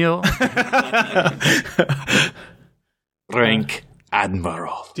Daniel. Rank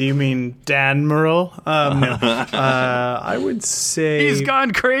Admiral. Do you mean Danmiral? No. I would say He's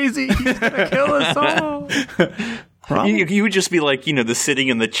gone crazy. He's gonna kill us all. You would just be like, the sitting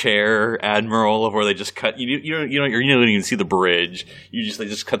in the chair Admiral of where they just cut you don't even see the bridge. They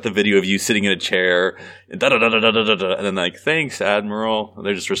just cut the video of you sitting in a chair and and then like, thanks Admiral. And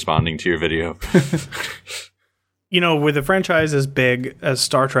they're just responding to your video. With a franchise as big as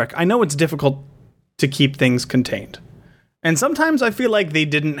Star Trek, I know it's difficult to keep things contained. And sometimes I feel like they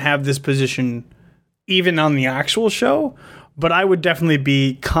didn't have this position even on the actual show, but I would definitely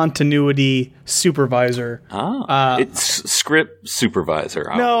be continuity supervisor. It's script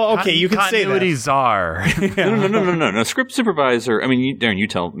supervisor. No, okay, you could say that. Continuity czar. No. Script supervisor. I mean, Darren, you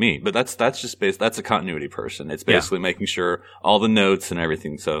tell me, but that's just that's a continuity person. It's basically making sure all the notes and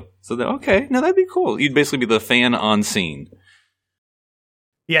everything. So that'd be cool. You'd basically be the fan on scene.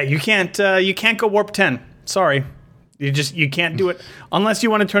 Yeah, you can't go warp 10. Sorry. You can't do it unless you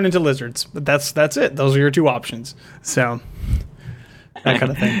want to turn into lizards. But that's it. Those are your two options. So that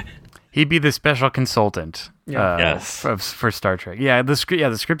kind of thing. He'd be the special consultant. Yes. For Star Trek. Yeah, the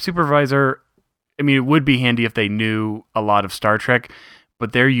script supervisor. I mean, it would be handy if they knew a lot of Star Trek,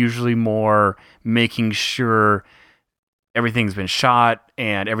 but they're usually more making sure everything's been shot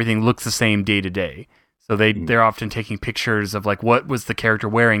and everything looks the same day to day. So they're often taking pictures of like what was the character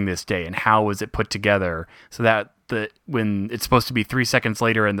wearing this day and how was it put together, so that when it's supposed to be 3 seconds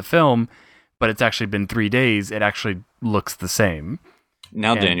later in the film, but it's actually been 3 days, it actually looks the same.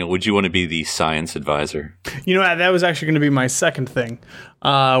 Now, Daniel, would you want to be the science advisor? That was actually going to be my second thing.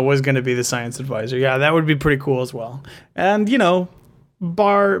 Was going to be the science advisor. Yeah, that would be pretty cool as well. And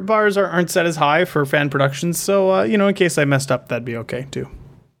bars aren't set as high for fan productions, so in case I messed up, that'd be okay too.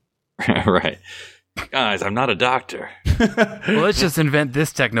 Right. Guys, I'm not a doctor. Well, let's just invent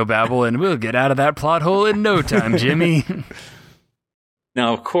this technobabble and we'll get out of that plot hole in no time, Jimmy.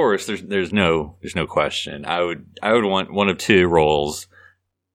 Now, of course, there's no question. I would want one of two roles,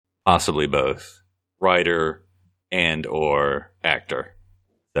 possibly both, writer and or actor.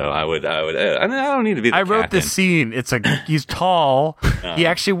 So I don't need to be the captain. wrote this scene. He's tall. He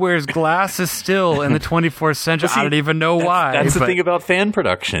actually wears glasses still in the 24th century. I don't even know why. That's the thing about fan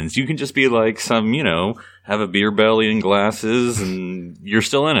productions. You can just be like have a beer belly and glasses and you're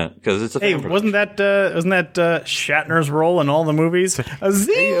still in it because it's a fan production. wasn't that Shatner's role in all the movies? BYOC,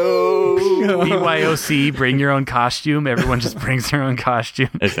 bring your own costume. Everyone just brings their own costume.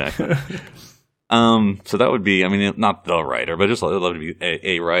 Exactly. So that would be, not the writer, but just I'd love to be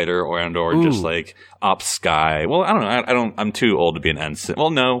a writer or just like Ops Sky. Well, I don't know. I'm too old to be an ensign. Well,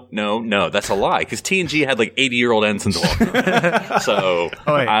 no, that's a lie because TNG had like 80-year-old ensigns walking around. So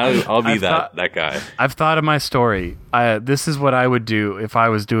I'll be that guy. I've thought of my story. This is what I would do if I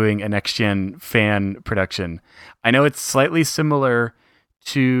was doing a Next Gen fan production. I know it's slightly similar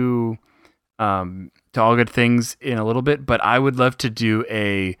to All Good Things in a little bit, but I would love to do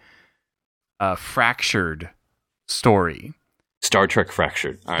a Fractured story. Star Trek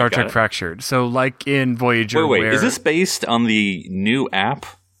Fractured. All right, Star Trek Fractured. So like in Voyager. Wait, is this based on the new app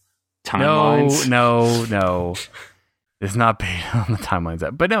timelines? No. It's not based on the timelines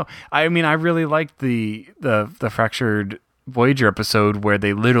app. But no, I really liked the Fractured Voyager episode where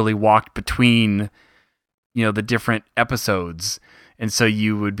they literally walked between, the different episodes. And so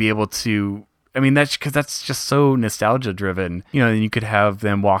you would be able to, that's because that's just so nostalgia driven. You could have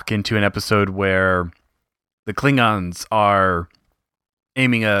them walk into an episode where the Klingons are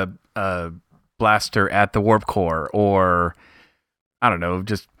aiming a blaster at the warp core, or I don't know,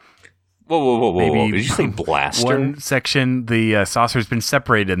 just whoa! Did you say blaster? One section, the saucer's been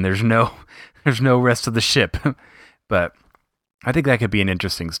separated, and there's no rest of the ship. But I think that could be an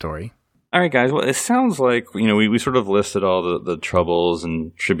interesting story. All right, guys. Well, it sounds like, we sort of listed all the troubles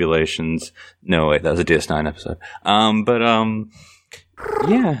and tribulations. No, wait, that was a DS9 episode.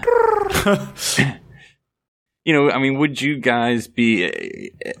 Yeah. Would you guys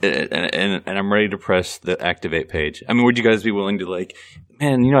be, and I'm ready to press the activate page. Would you guys be willing to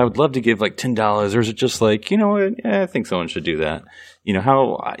I would love to give like $10, or is it just like, I think someone should do that.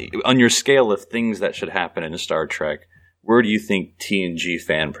 How, on your scale of things that should happen in Star Trek, where do you think TNG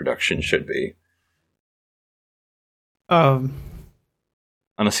fan production should be? On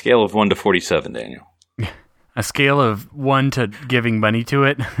a scale of 1 to 47, Daniel. A scale of 1 to giving money to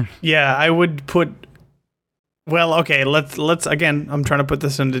it? Yeah, I would put... Well, okay, let's again, I'm trying to put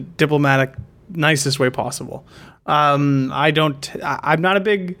this in the diplomatic, nicest way possible. I'm not a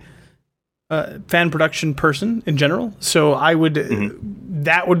big fan production person in general. So I would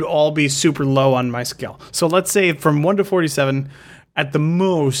that would all be super low on my scale. So let's say from 1 to 47, at the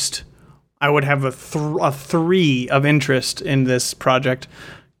most, I would have a 3 of interest in this project.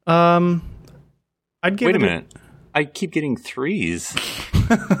 I'd give Wait a minute. I keep getting 3s.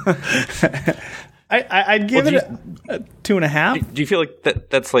 I'd give it a 2.5. Do you feel like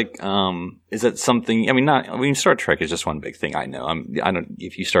that's like is that something? I mean, Star Trek is just one big thing. I know. I don't.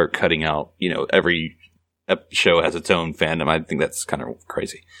 If you start cutting out, every show has its own fandom. I think that's kind of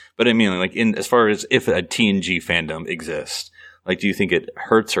crazy. But I mean, like as far as if a TNG fandom exists, like, do you think it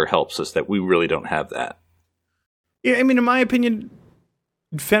hurts or helps us that we really don't have that? Yeah, I mean, in my opinion,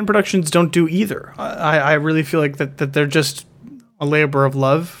 fan productions don't do either. I really feel like that they're just a labor of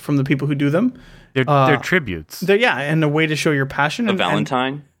love from the people who do them. They're tributes. And a way to show your passion. A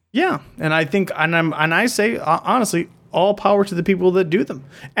Valentine. And I think, I say honestly, all power to the people that do them.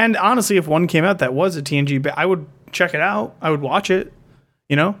 And honestly, if one came out that was a TNG, I would check it out. I would watch it.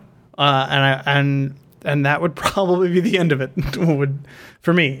 And that would probably be the end of it.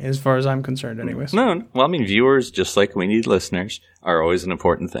 For me, as far as I'm concerned, anyways. No, well, I mean, viewers, just like we need listeners, are always an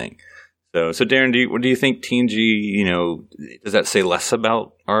important thing. So Darren, do you think TNG, does that say less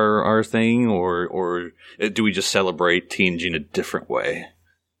about our thing, or do we just celebrate TNG in a different way?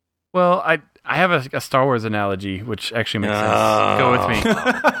 Well, I have a Star Wars analogy, which actually makes sense. Go with me.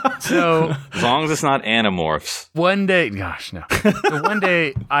 So as long as it's not Animorphs. One day, gosh, no. So one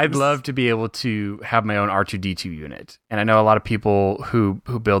day, I'd love to be able to have my own R2-D2 unit, and I know a lot of people who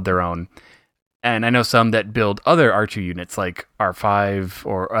build their own. And I know some that build other R2 units like R5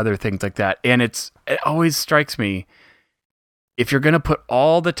 or other things like that. And it always strikes me, if you're going to put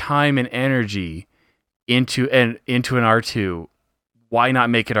all the time and energy into an R2, why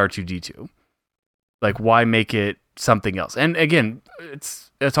not make it R2-D2? Like, why make it something else? And again, it's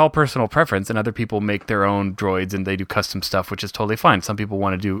all personal preference, and other people make their own droids and they do custom stuff, which is totally fine. Some people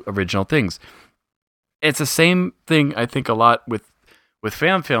want to do original things. It's the same thing, I think, a lot with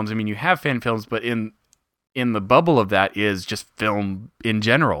fan films. I mean, you have fan films, but in the bubble of that is just film in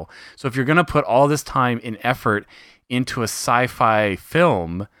general. So if you're going to put all this time and effort into a sci-fi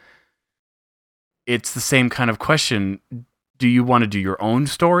film, it's the same kind of question. Do you want to do your own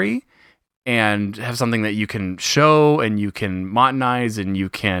story and have something that you can show and you can modernize and you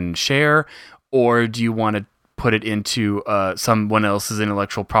can share? Or do you want to put it into someone else's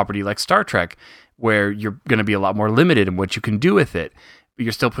intellectual property like Star Trek, where you're going to be a lot more limited in what you can do with it, but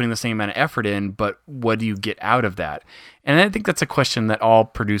you're still putting the same amount of effort in, but what do you get out of that? And I think that's a question that all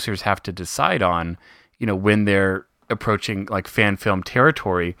producers have to decide on, when they're approaching like fan film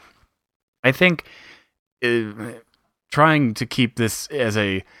territory. I think trying to keep this as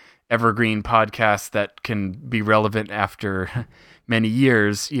a evergreen podcast that can be relevant after many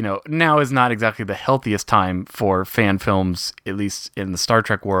years, now is not exactly the healthiest time for fan films, at least in the Star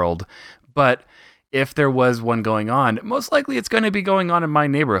Trek world. But if there was one going on, most likely it's going to be going on in my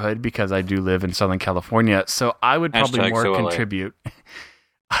neighborhood because I do live in Southern California. So I would probably contribute.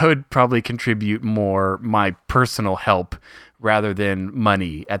 I would probably contribute more my personal help rather than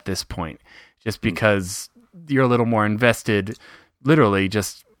money at this point, just because you're a little more invested, literally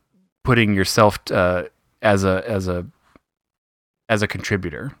just putting yourself as a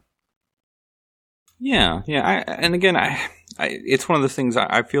contributor. Yeah. And again, it's one of the things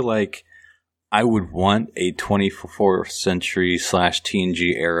I feel like I would want a 24th century /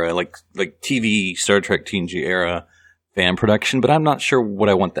 TNG era, like TV Star Trek TNG era fan production, but I'm not sure what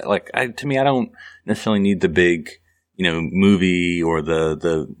I want that. Like, to me, I don't necessarily need the big, movie or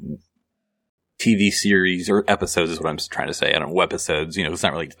the TV series or episodes is what I'm trying to say. I don't know, episodes, it's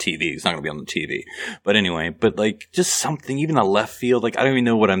not really the TV. It's not going to be on the TV. But anyway, like just something, even a left field. Like, I don't even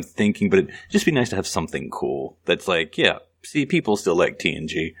know what I'm thinking, but it'd just be nice to have something cool that's like, yeah, see, people still like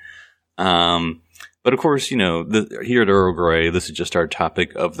TNG. But of course, here at Earl Grey, this is just our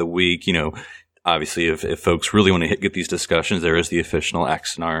topic of the week. Obviously, if folks really want to get these discussions, there is the official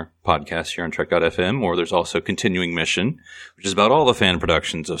XNR podcast here on Trek.fm, or there's also Continuing Mission, which is about all the fan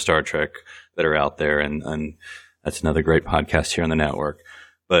productions of Star Trek that are out there. And that's another great podcast here on the network.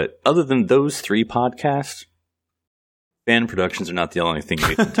 But other than those 3 podcasts, fan productions are not the only thing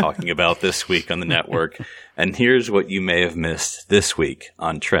we've been talking about this week on the network. And here's what you may have missed this week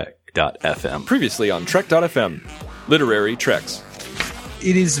on Trek.fm. Previously on Trek.fm, Literary Treks.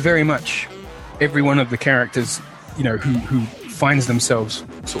 It is very much every one of the characters, who finds themselves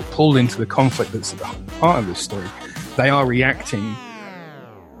sort of pulled into the conflict that's at the heart of this story. They are reacting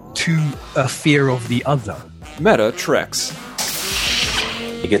to a fear of the other. Meta Treks.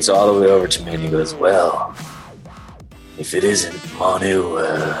 He gets all the way over to me and he goes, well, if it isn't Manu,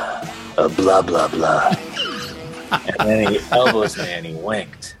 blah, blah, blah. And then he elbows me and he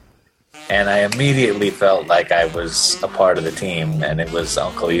winked. And I immediately felt like I was a part of the team, and it was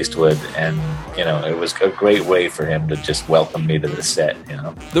Uncle Eastwood, and, you know, it was a great way for him to just welcome me to the set, you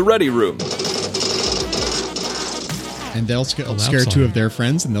know. The Ready Room. And they'll scare two of their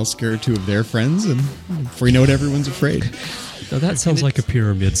friends, and they'll scare two of their friends, and before you know it, everyone's afraid. Now that sounds like a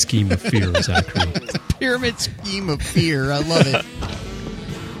pyramid scheme of fear, Zachary. It's a pyramid scheme of fear. I love it.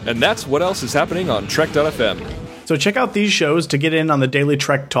 And that's what else is happening on Trek.fm. So check out these shows to get in on the daily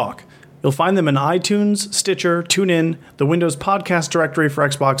Trek talk. You'll find them in iTunes, Stitcher, TuneIn, the Windows Podcast Directory for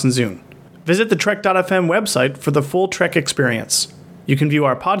Xbox and Zune. Visit the Trek.fm website for the full Trek experience. You can view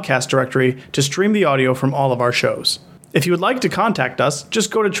our podcast directory to stream the audio from all of our shows. If you would like to contact us, just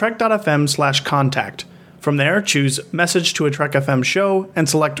go to trek.fm/contact. From there, choose Message to a Trek FM show and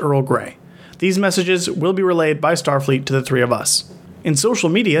select Earl Grey. These messages will be relayed by Starfleet to the three of us. In social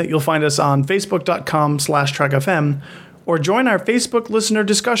media, you'll find us on facebook.com/trekfm, or join our Facebook listener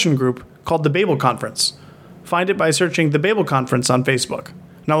discussion group called the Babel Conference. Find it by searching the Babel Conference on Facebook.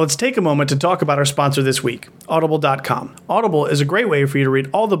 Now let's take a moment to talk about our sponsor this week, Audible.com. Audible is a great way for you to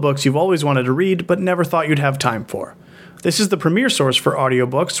read all the books you've always wanted to read but never thought you'd have time for. This is the premier source for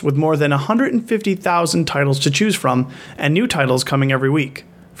audiobooks with more than 150,000 titles to choose from and new titles coming every week.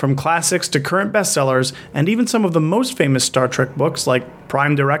 From classics to current bestsellers and even some of the most famous Star Trek books like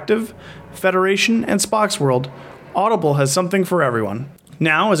Prime Directive, Federation, and Spock's World, Audible has something for everyone.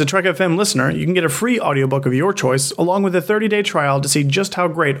 Now, as a Trek FM listener, you can get a free audiobook of your choice along with a 30-day trial to see just how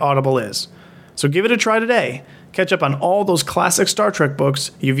great Audible is. So give it a try today. Catch up on all those classic Star Trek books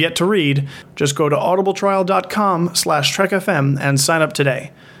you've yet to read. Just go to audibletrial.com/trekfm and sign up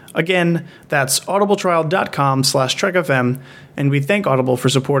today. Again, that's audibletrial.com/trekfm, and we thank Audible for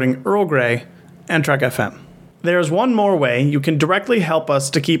supporting Earl Grey and Trek FM. There's one more way you can directly help us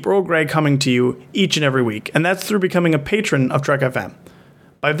to keep Earl Grey coming to you each and every week, and that's through becoming a patron of Trek FM.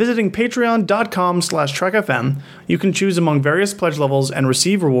 By visiting patreon.com/trekfm, you can choose among various pledge levels and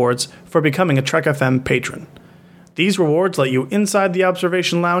receive rewards for becoming a Trek FM patron. These rewards let you inside the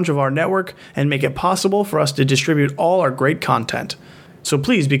observation lounge of our network and make it possible for us to distribute all our great content. So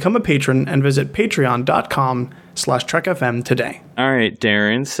please become a patron and visit patreon.com/trekfm today. All right,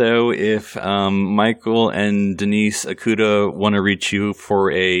 Darren. So if Michael and Denise Akuda want to reach you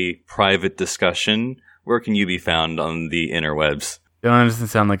for a private discussion, where can you be found on the interwebs? That doesn't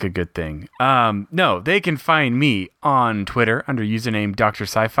sound like a good thing. No, they can find me on Twitter under username Dr.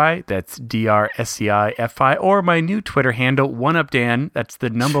 Sci-Fi. That's DRSCIFI. Or my new Twitter handle, OneUpDan. That's the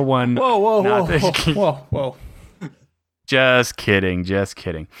number one. Whoa. Just kidding.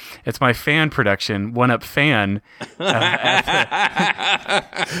 It's my fan production, One Up Fan. That's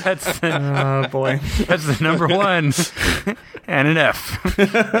the, oh boy, that's the number one, and an F.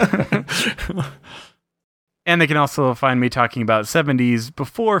 And they can also find me talking about 70s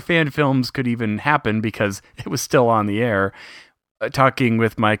before fan films could even happen because it was still on the air. Talking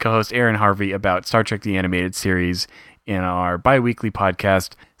with my co-host Aaron Harvey about Star Trek the Animated Series in our bi-weekly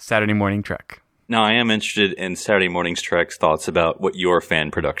podcast, Saturday Morning Trek. Now, I am interested in Saturday Morning's Trek's thoughts about what your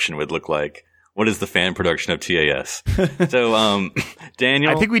fan production would look like. What is the fan production of TAS? So,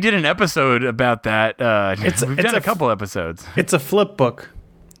 Daniel... I think we did an episode about that. We've done a couple episodes. It's a flip book,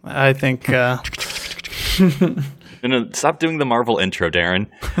 I think. Stop doing the Marvel intro, Darren.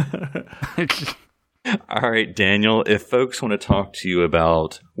 All right, Daniel, if folks want to talk to you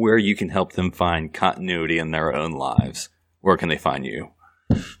about where you can help them find continuity in their own lives, where can they find you?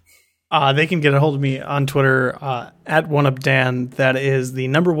 They can get a hold of me on Twitter at OneUpDan. That is the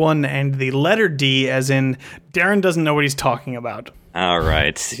number one and the letter D, as in Darren doesn't know what he's talking about. All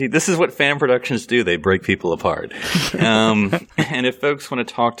right. See, this is what fan productions do. They break people apart. And if folks want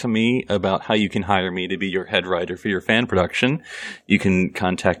to talk to me about how you can hire me to be your head writer for your fan production, you can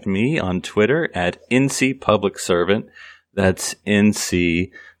contact me on Twitter at NCPublicServant. That's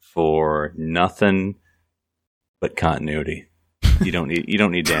NC for nothing but continuity. You don't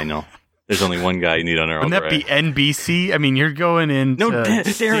need Daniel. There's only one guy you need on Earl Grey. Wouldn't that be NBC? I mean, you're going into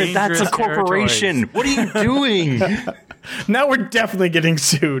Darren, that's a corporation. What are you doing? Now we're definitely getting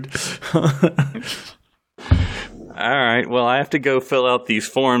sued. All right. Well, I have to go fill out these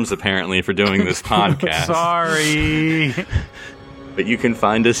forms, apparently, for doing this podcast. Sorry. But you can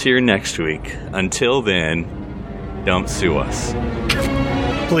find us here next week. Until then, don't sue us.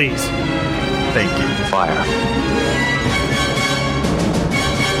 Please. Thank you. Fire.